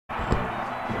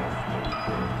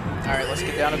Alright, let's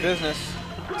get down to business.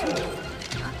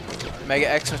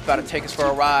 MegaXmas about to take us for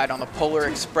a ride on the Polar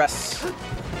Express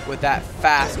with that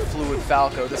fast, fluid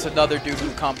Falco. This is another dude who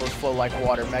combos flow like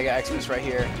water. MegaXmas right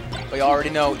here. But you already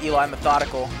know Eli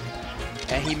methodical,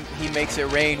 and he makes it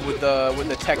rain with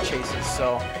the tech chases.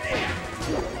 So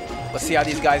let's see how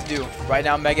these guys do. Right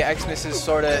now, MegaXmas is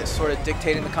sort of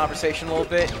dictating the conversation a little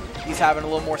bit. He's having a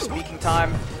little more speaking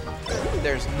time.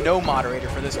 There's no moderator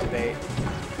for this debate.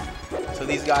 So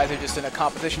these guys are just in a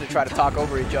competition to try to talk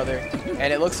over each other.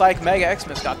 And it looks like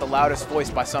MegaXmas got the loudest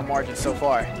voice by some margin so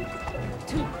far.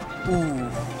 Ooh.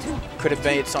 Could have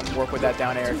made something work with that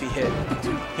down air if he hit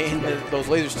those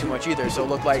lasers too much either. So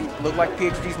looked like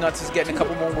PhDeeznuts is getting a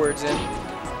couple more words in.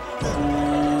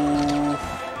 Ooh.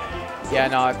 Yeah,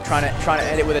 no, trying to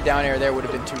end it with a down air there would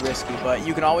have been too risky. But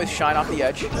you can always shine off the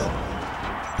edge.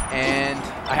 And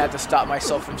I had to stop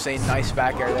myself from saying nice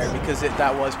back air there because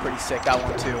that was pretty sick, that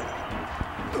one too.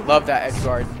 Love that edge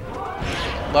guard.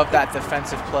 Love that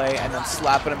defensive play, and then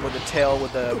slapping him with the tail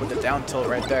with the down tilt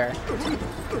right there.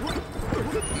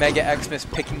 MegaXmas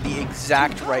picking the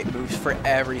exact right moves for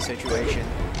every situation.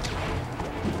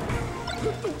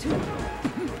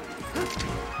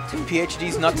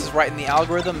 PhDeeznuts is writing the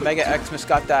algorithm. MegaXmas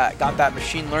got that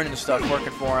machine learning stuff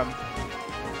working for him.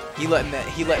 He letting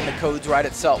the codes write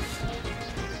itself.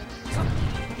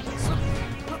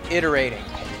 Iterating.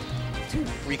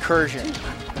 Recursion.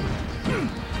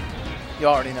 You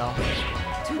already know.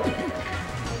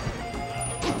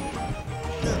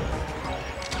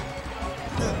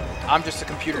 I'm just a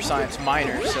computer science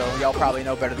minor, so y'all probably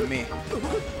know better than me.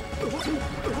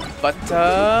 But,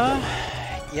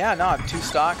 yeah, no, 2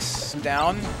 stocks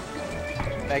down.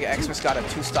 MegaXmas got a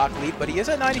 2-stock lead, but he is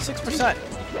at 96%.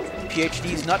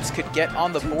 PhDeeznuts could get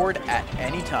on the board at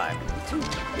any time.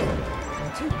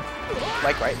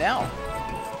 Like right now.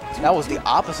 That was the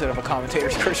opposite of a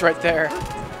commentator's curse right there.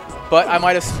 But I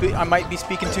might be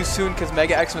speaking too soon because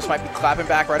MegaXmas might be clapping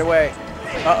back right away.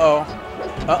 Uh-oh.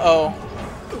 Uh-oh.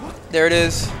 There it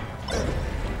is.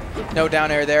 No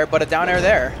down air there, but a down air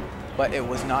there. But it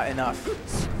was not enough.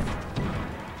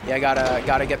 Yeah,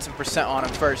 gotta get some percent on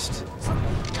him first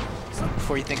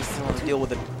before you think it's still to deal with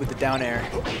the down air.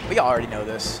 But y'all already know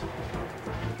this.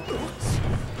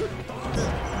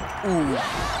 Ooh.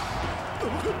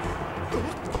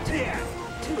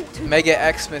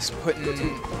 MegaXmas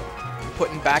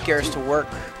putting back airs to work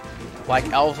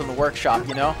like elves in the workshop,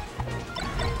 you know?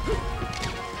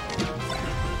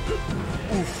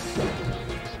 Oof.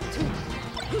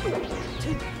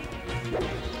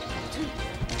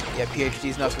 Yeah,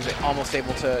 PhDeeznuts was almost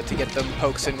able to get them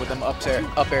pokes in with them up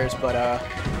airs, but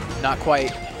not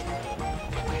quite.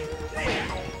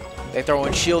 They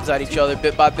throwing shields at each other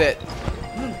bit by bit.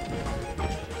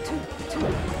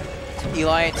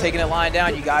 Eli ain't taking it lying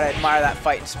down. You gotta admire that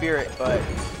fighting spirit, but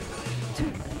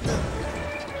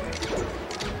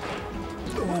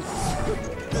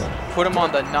put him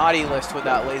on the naughty list with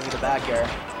that lazy to back air.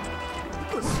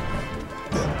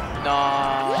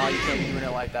 Nah, you can't be doing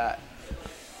it like that.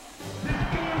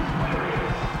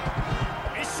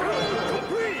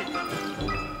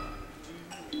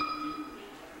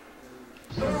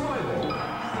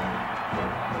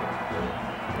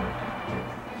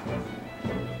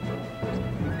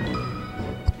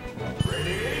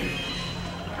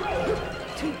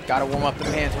 Gotta warm up the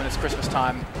hands when it's Christmas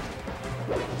time.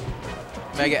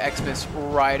 MegaXmas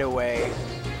right away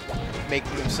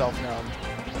making himself known.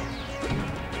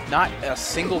 Not a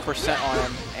single percent on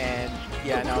him, and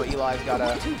yeah, no, Eli's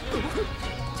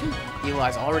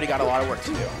already got a lot of work to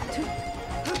do.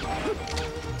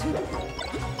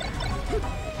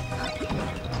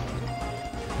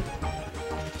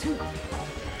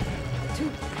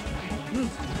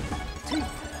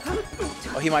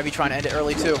 Oh, he might be trying to end it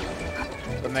early too.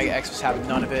 But MegaXmas having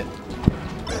none of it.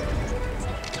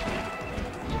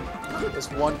 It's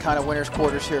one kind of winner's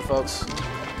quarters here, folks.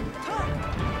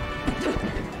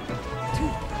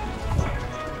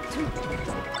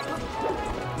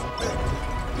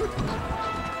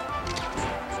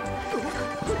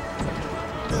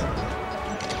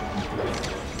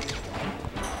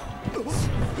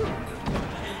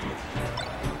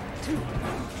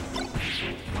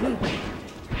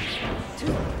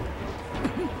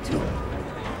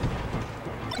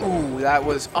 Ooh, that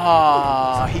was,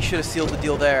 he should have sealed the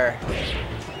deal there.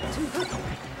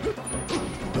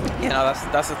 You know,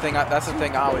 that's the thing I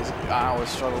always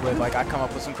struggle with. Like, I come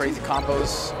up with some crazy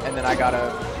combos, and then I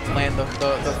gotta land the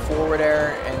forward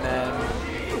air, and then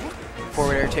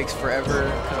forward air takes forever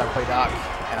because I play Doc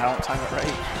and I don't time it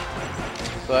right.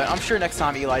 But I'm sure next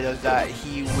time Eli does that,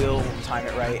 he will time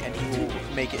it right and he will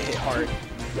make it hit hard.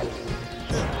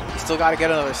 Still got to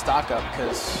get another stock up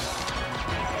because,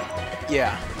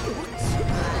 yeah.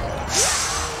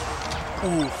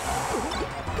 Ooh.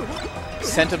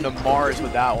 Sent him to Mars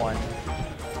with that one.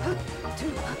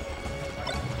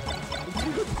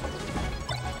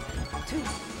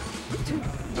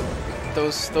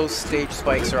 Those stage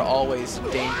spikes are always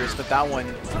dangerous, but that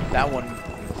one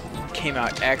came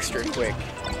out extra quick.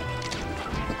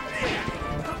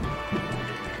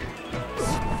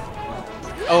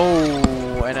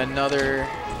 Oh, and another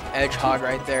edge hog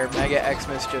right there.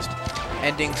 MegaXmas just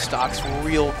ending stocks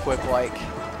real quick like.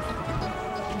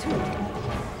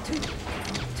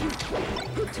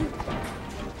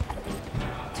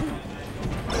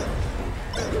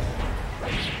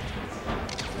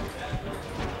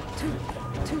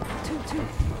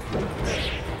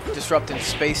 Disrupting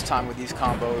space-time with these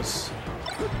combos.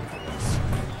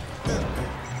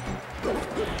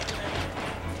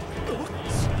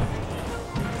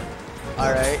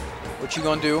 Alright, what you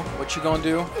gonna do? What you gonna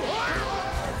do?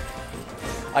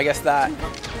 I guess that.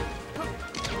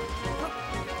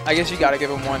 I guess you gotta give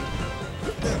him one.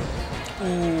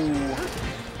 Ooh.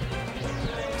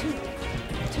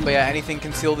 But yeah, anything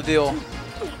can seal the deal.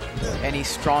 Any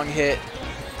strong hit.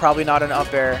 Probably not an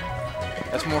up air.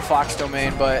 That's more Fox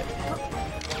domain, but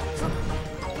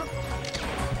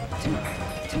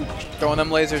throwing them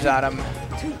lasers at him.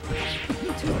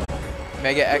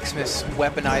 MegaXmas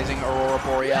weaponizing Aurora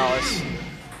Borealis.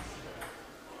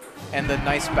 And the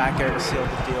nice back air to seal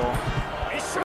the deal.